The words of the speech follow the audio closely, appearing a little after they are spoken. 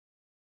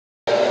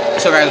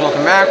So guys,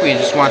 welcome back. We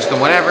just watched the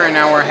whatever, and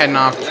now we're heading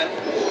off.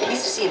 I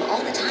used to see him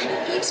all the time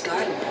at Eve's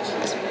garden.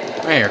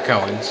 Right here,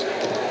 Cohen's.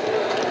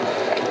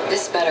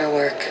 This better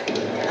work.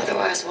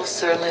 Otherwise, we'll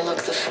certainly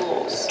look the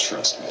fools.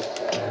 Trust me.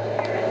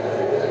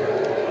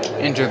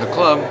 Enter the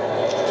club.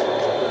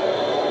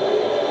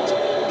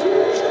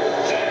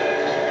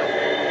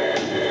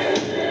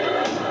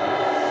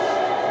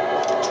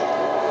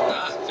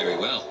 Ah, very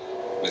well.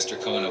 Mr.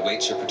 Cohen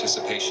awaits your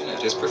participation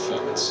at his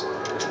performance.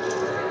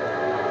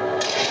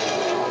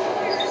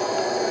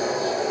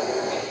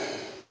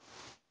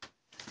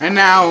 And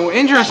now,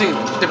 interesting,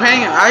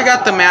 depending, I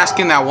got the mask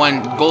in that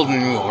one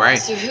golden rule, right?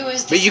 So who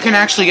is this? But you can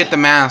actually get the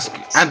mask,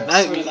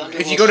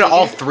 if you go to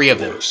all three of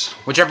them.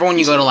 Whichever one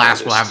you go to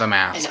last will have the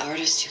mask. An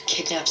artist who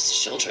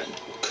kidnaps children.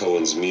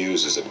 Cohen's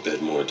muse is a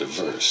bit more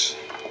diverse.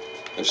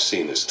 I've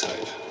seen this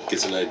type.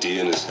 Gets an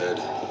idea in his head,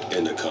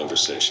 end a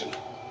conversation.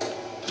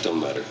 Don't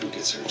matter who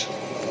gets hurt.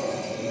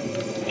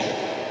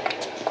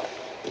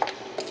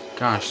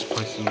 Gosh, this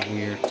place is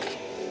weird.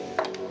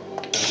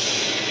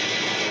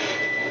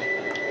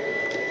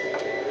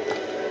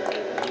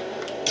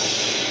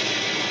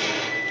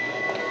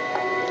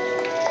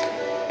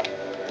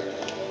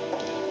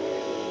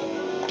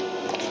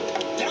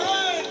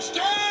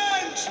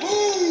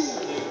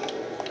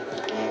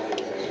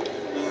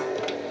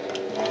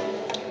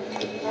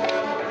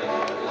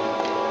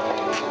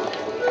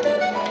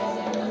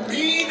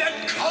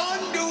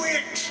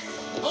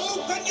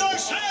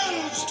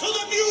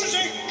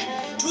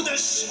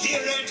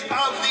 Spirit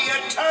of the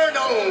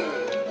Eternal!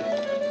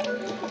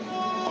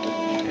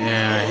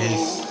 Yeah,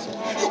 he's...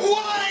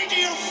 Why do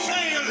you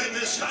fail in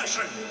this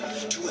fashion?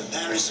 To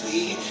embarrass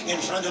me in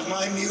front of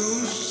my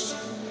muse?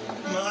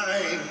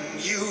 My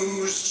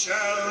muse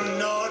shall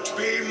not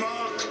be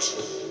mocked.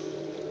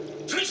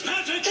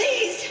 Fitzpatrick!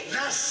 Please!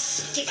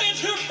 Thus...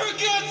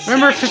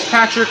 Remember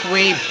Fitzpatrick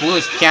when he blew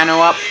his piano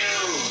up?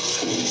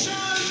 Shall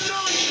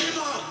not be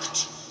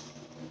mocked.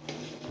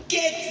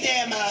 Get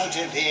them out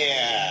of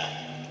here!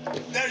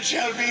 There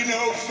shall be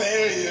no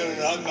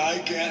failure on my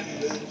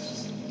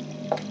canvas.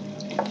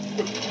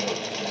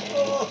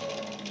 Oh,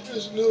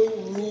 there's no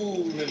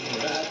room in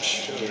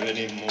rapture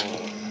anymore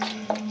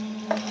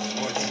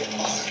for the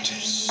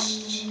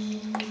artist.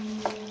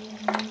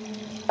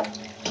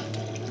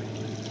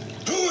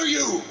 Who are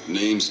you?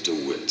 Name's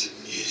DeWitt.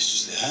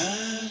 Is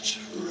that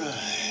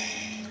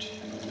right?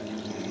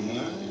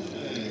 My.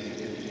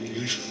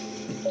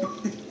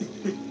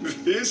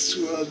 This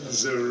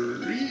one's a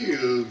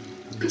real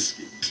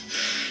biscuit.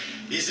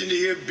 Isn't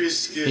he a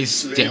biscuit? He's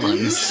still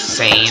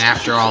insane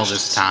after all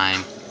this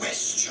time.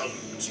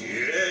 Questions,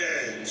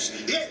 yes.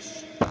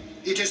 Yes.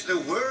 It is the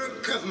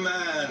work of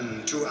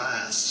man to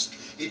ask.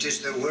 It is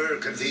the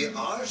work of the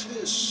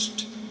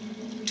artist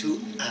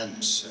to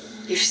answer.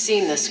 You've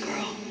seen this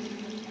girl,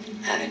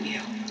 haven't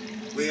you?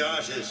 We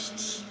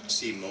artists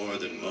see more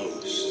than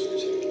most.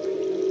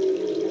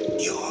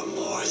 You're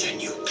more than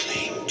you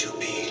claim to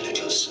be,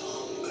 little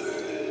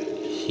songbird.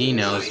 He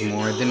knows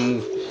more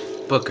than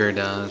Booker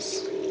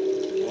does.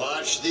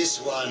 Watch this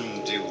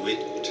one,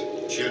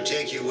 DeWitt. She'll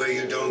take you where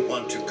you don't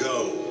want to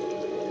go.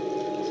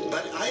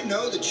 But I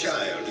know the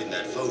child in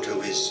that photo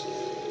is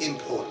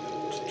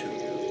important to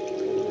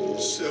you.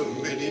 So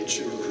many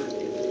children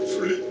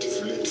flit,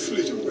 flit,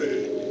 flit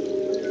away.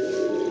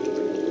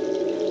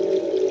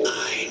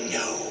 I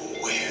know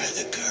where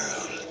the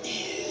girl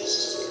is.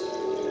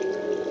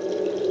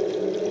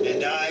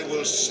 And I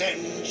will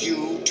send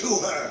you to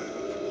her.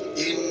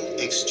 In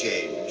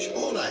exchange,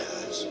 all I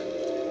ask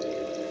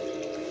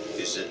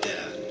is a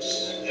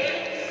dance.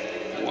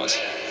 What?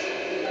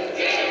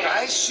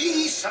 I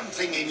see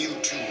something in you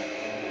two.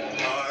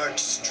 Art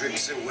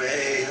strips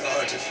away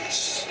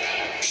artifice.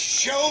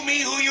 Show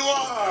me who you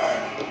are,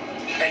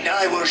 and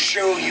I will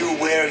show you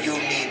where you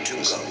need to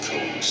go.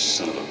 Cohen,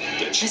 son of a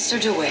bitch. Mr.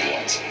 DeWitt,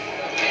 What?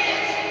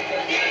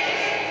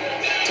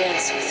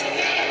 dance with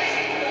me.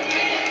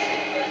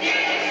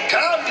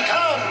 Come,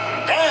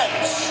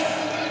 dance!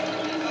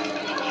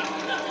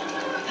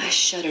 I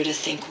shudder to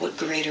think what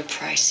greater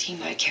price he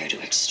might care to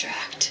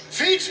extract.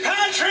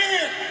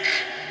 Fitzpatrick!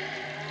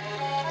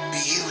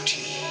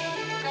 Beauty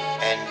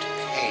and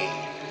pain.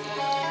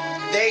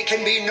 They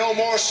can be no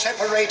more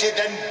separated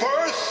than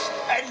birth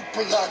and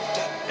blood.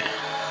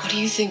 What do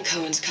you think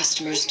Cohen's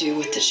customers do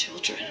with the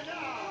children?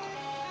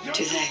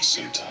 Do they?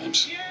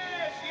 Sometimes.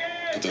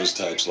 But those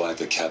types lack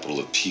the capital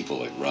of people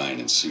like Ryan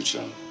and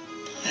Suchong.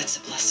 That's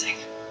a blessing.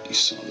 You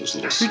saw those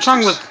little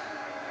Suchong was...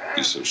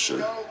 You so sure?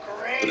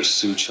 But if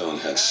Suchong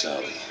had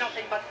Sally,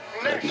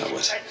 I'd know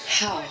it.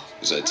 How?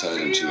 Because I tied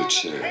him to a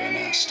chair and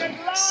asked him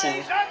So?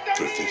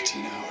 for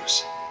 15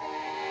 hours.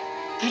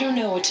 I don't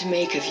know what to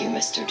make of you,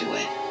 Mr.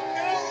 DeWitt.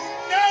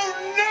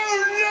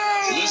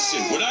 No!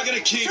 Listen, we're not gonna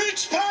keep...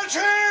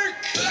 Fitzpatrick!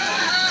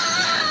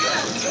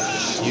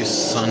 You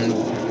son...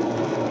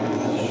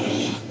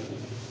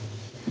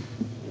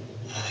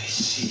 I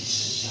see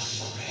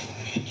suffering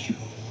in you.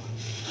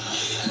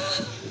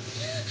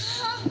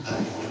 I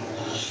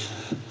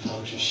know how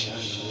to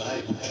shine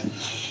light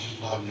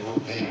on your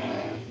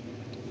pain.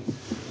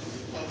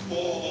 A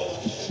more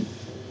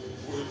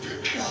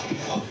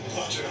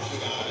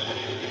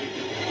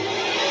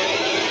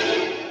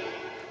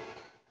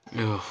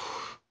Ugh.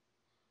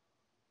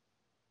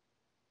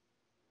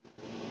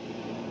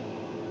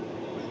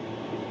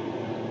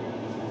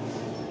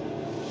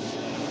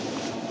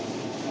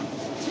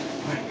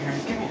 Here,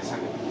 give me a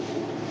second.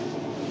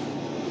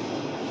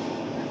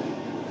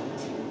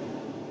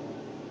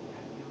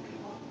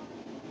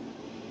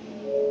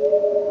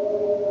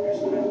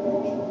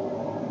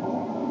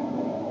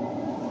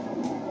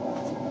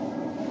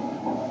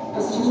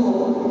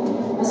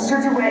 Mr.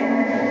 DeWitt.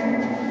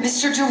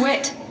 Mr.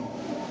 DeWitt.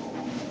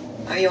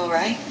 Are you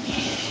alright?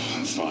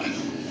 I'm fine.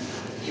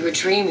 You were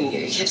dreaming.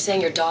 You kept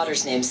saying your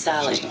daughter's name,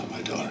 Sally. She's not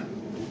my daughter.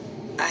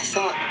 I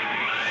thought.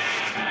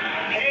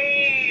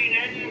 Pain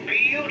and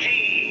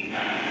beauty.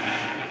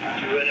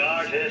 To an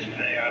artist,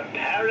 they are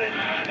parent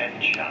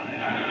and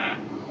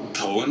child.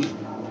 Cohen?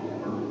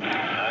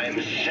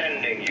 I'm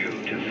sending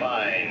you to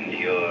find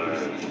your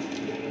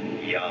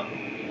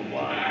young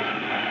one.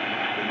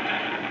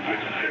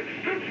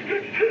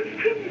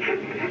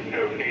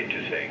 No need to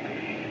thank me.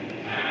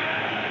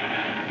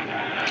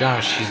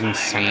 Gosh, she's I'm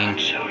insane. not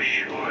so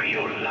sure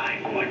you'll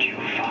like what you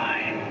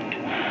find.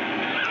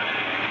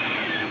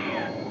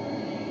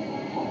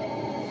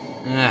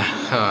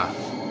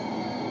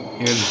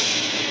 Here-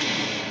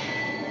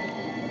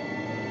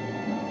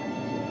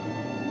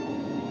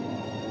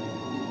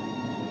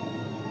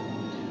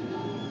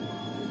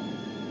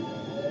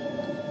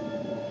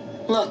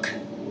 Look,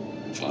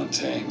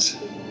 Fontaine's.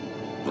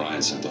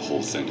 Ryan sent the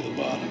whole thing to the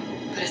bottom.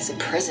 but it's a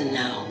prison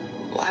now.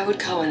 Why would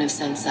Cohen have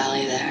sent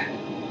Sally there?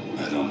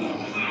 I don't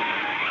know.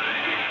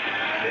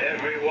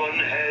 Everyone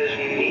has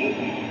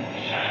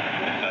needs.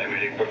 I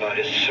really provide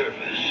a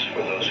service for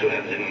those who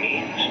have the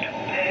means to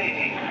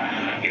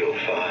pay. You'll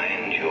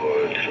find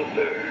your little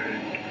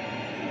bird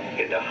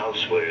in the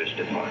housewares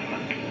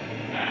department.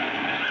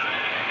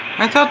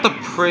 I thought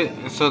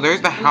so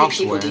there's the How many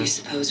people do you housewares.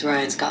 suppose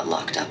Ryan's got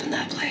locked up in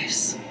that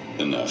place?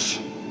 Enough.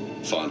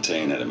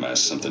 Fontaine had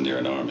amassed something near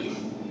an army.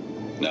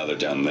 Now they're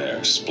down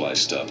there,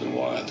 spliced up and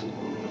wild.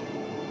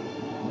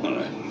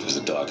 Alright, there's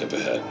a dock up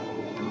ahead.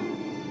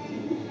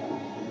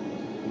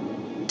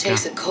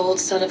 Takes a cold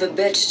son of a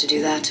bitch to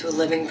do that to a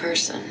living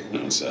person.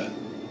 What's that?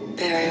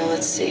 Burial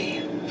at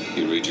sea.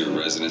 You read your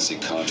residency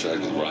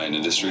contract with Ryan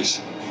Industries?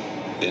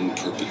 In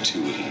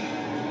perpetuity.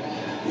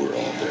 We're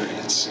all buried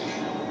at sea.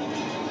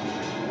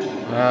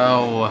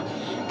 Oh,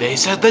 they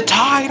said the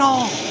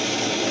title!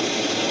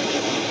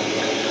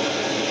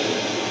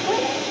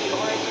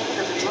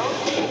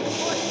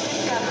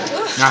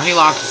 Now he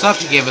locked us up,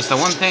 he gave us the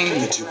one thing.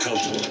 Get too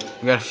comfortable.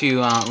 We got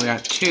we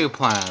got 2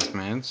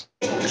 plasmids.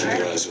 Keep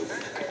your eyes open.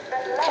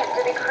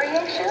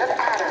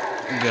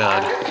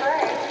 Good.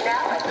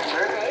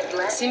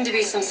 Seem to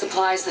be some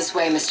supplies this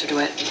way, Mr.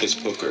 DeWitt. It's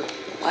Booker.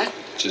 What?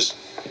 Just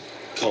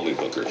call me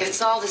Booker. If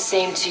it's all the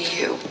same to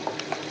you,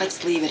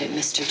 let's leave it at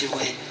Mr.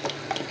 DeWitt.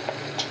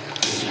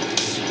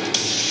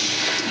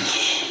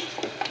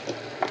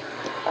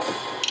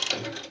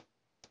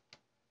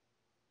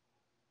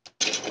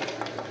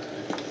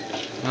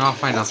 And I'll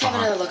find Let's out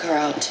have another look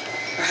around.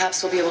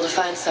 Perhaps we'll be able to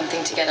find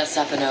something to get us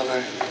up and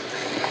over.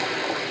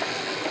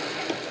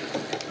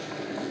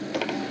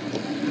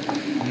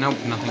 Nope,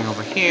 nothing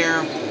over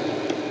here.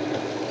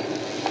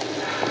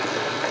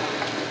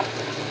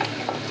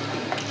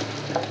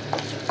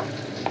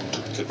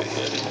 Could be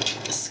hit.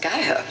 A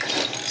skyhook.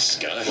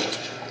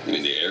 Skyhook? You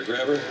mean the air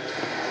grabber?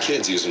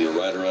 Kids use them to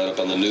ride around up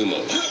on the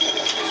pneumo.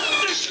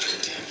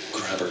 Damn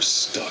grabber's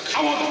stuck.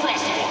 I want the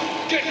frosted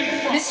one. Get me the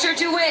frosted. Mr.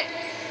 DeWitt,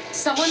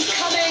 someone's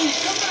coming.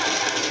 Come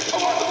back. I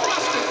want the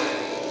frosted.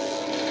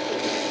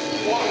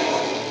 Want it.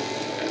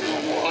 I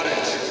want it.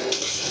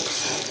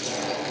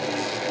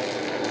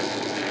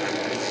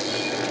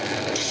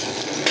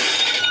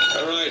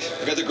 All right,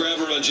 I got the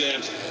grabber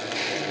unjammed.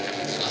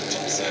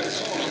 I said to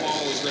call. I'm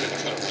always ready to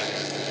cut back.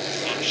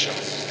 On show.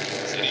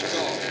 City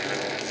call.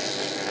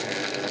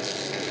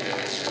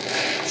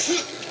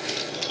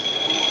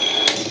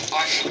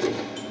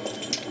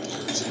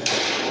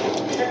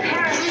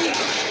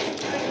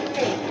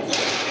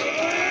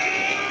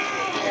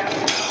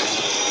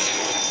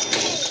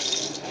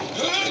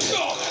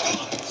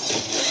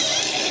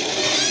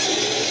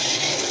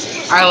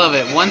 I love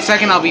it. 1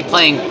 second I'll be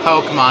playing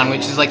Pokemon,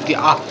 which is like the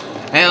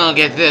and I'll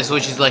get this,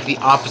 which is like the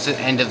opposite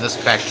end of the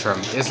spectrum.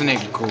 Isn't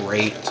it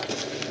great?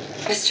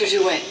 Mr.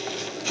 DeWitt,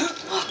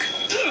 look.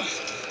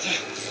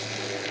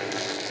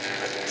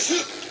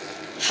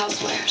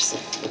 Housewares.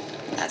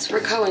 That's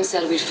where Cohen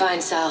said we'd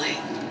find Sally.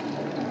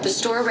 The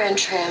store ran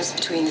trams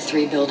between the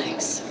 3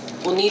 buildings.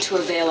 We'll need to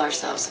avail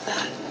ourselves of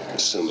that.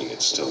 Assuming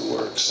it still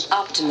works.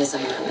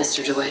 Optimism,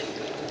 Mr. DeWitt.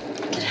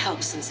 It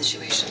helps in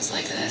situations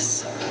like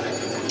this.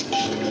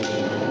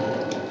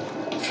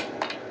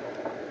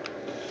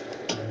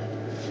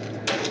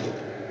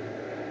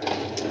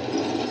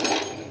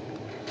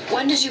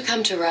 When did you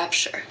come to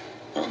Rapture?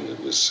 It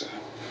was,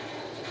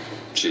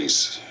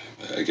 geez,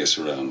 I guess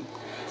around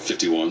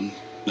 51?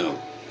 No,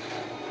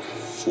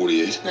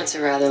 48? That's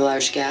a rather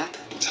large gap.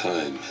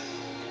 Time.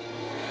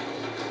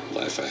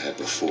 Life I had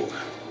before.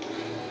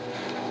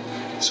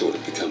 sort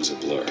of becomes a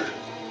blur.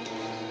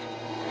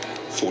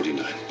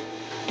 49.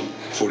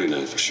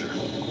 49 for sure.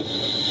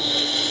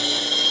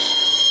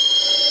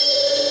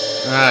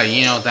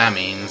 You know what that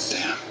means.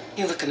 Damn.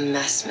 You look a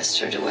mess,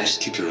 Mr. DeWitt.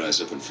 Just keep your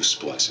eyes open for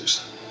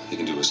splicers. They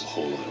can do us a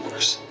whole lot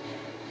worse.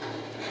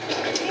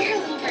 Here,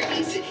 little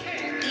birdies. Eat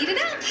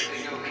it up.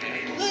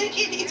 Look,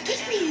 it's good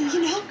for you,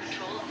 you know?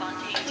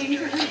 Have you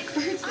ever heard of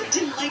birds that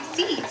didn't like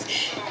seeds?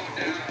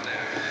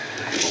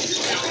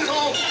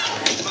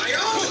 My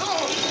own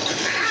home!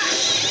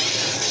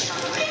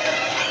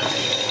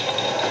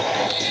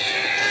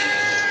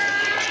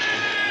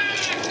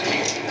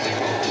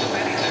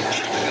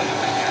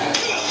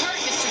 Hard,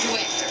 Mr.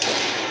 DeWitt.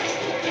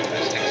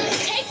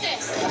 Take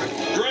this.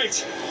 Great!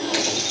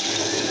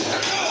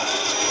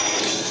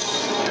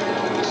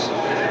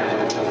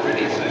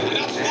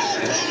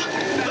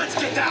 Let's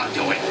get down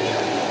to it!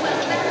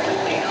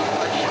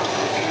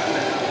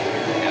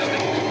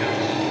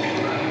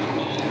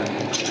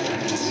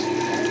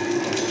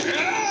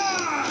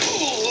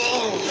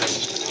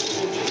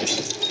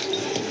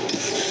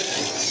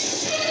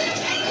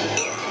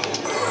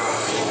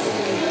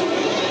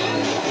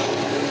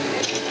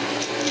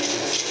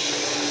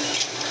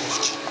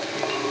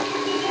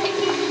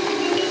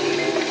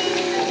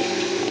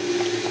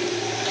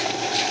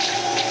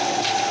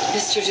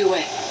 Mr.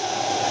 DeWitt,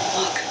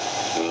 look.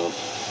 Well,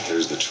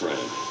 there's the tram.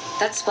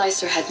 That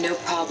splicer had no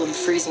problem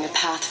freezing a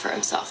path for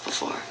himself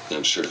before.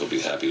 I'm sure he'll be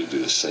happy to do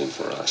the same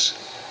for us.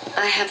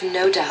 I have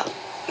no doubt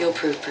you'll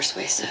prove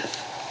persuasive.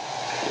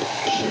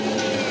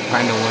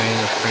 Find a way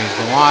to freeze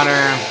the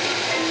water.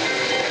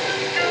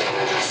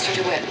 Mr.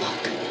 DeWitt,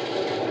 look.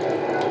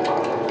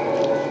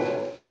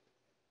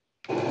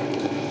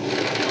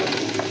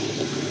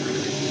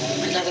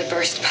 Another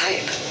burst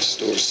pipe.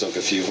 Store sunk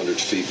a few hundred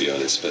feet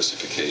beyond its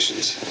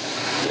specifications.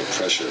 More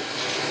pressure,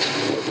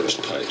 more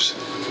burst pipes.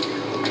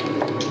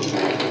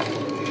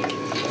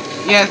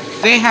 Yeah,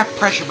 they have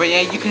pressure, but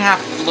yeah, you can have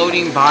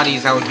floating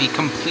bodies that would be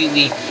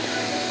completely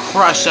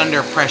crushed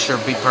under pressure,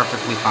 be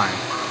perfectly fine.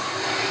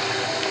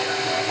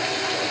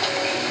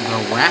 The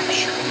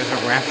rapture? There's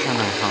a rapture on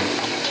that phone.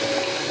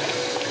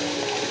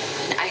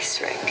 An ice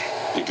rink.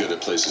 Be good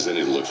at places they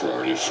need to look for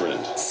our new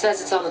friend.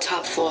 Says it's on the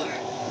top floor.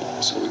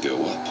 So we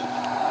go up.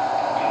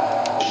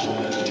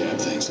 Damn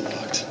thing's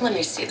locked. Let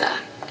me see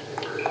that.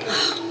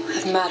 Oh,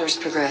 have matters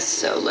progressed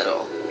so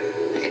little?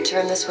 I could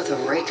turn this with a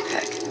rake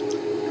pick.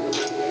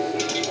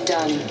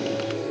 Done.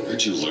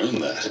 Where'd you learn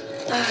that?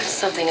 Oh, it's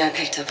something I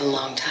picked up a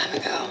long time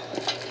ago.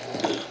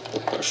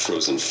 Our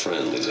frozen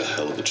friend leaves a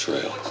hell of a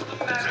trail.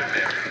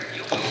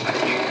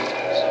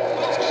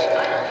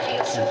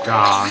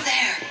 God. Over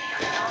there.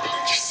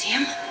 Did you see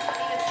him?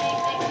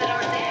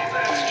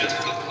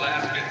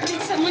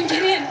 Did someone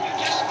get in?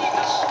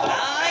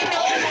 I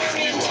know.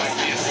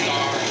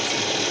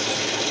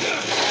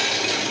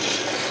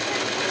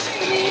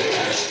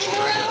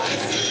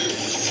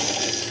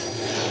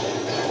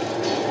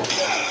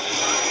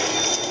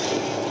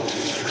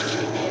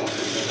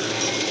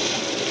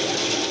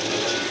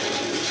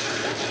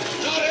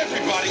 Not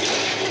everybody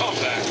can come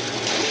back.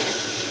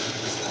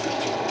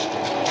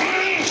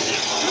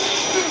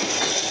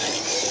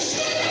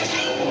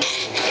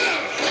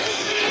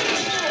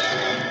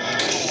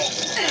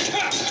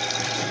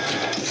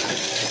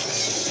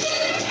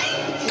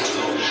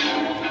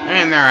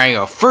 And there I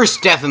go.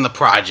 First death in the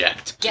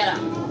project. Get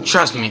up.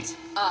 Trust me.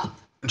 Up.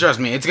 Trust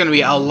me, it's gonna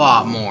be a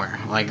lot more.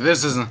 Like,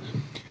 this isn't...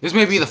 This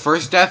may be the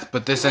first death,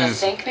 but this Gonna is...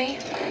 thank me?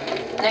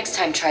 Next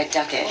time, try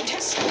ducking.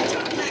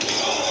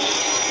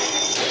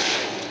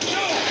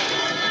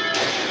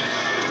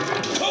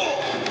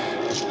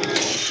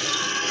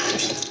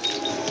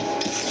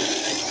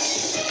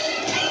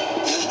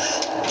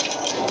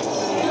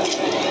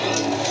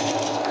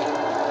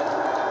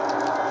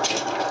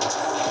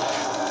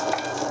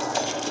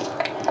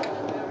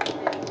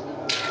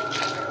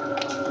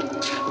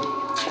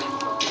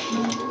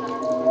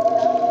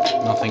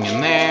 Nothing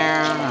in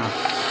there.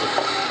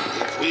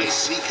 If we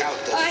seek out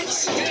the I fight,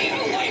 stay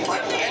away from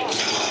it.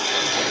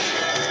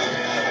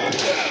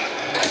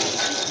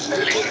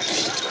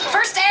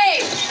 First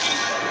aid!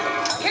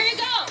 Here you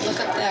go! Look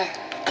up there.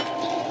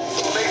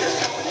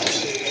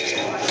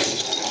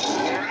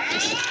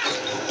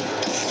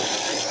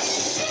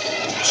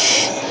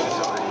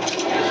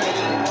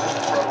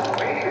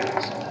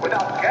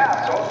 Without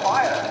gas or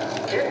fire,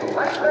 in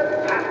less than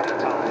half the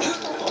time.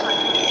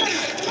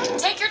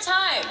 Take your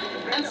time.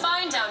 I'm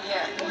fine down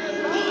here.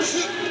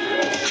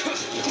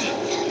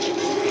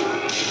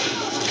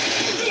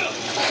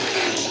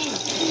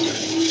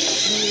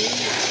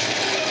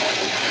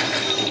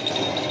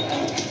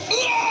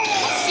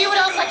 See what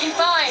else I can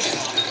find.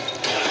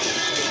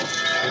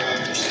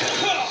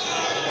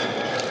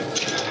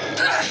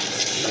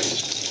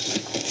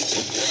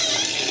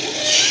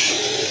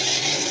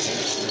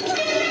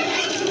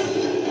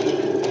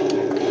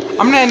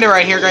 I'm gonna end it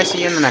right here, guys.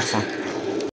 See you in the next one.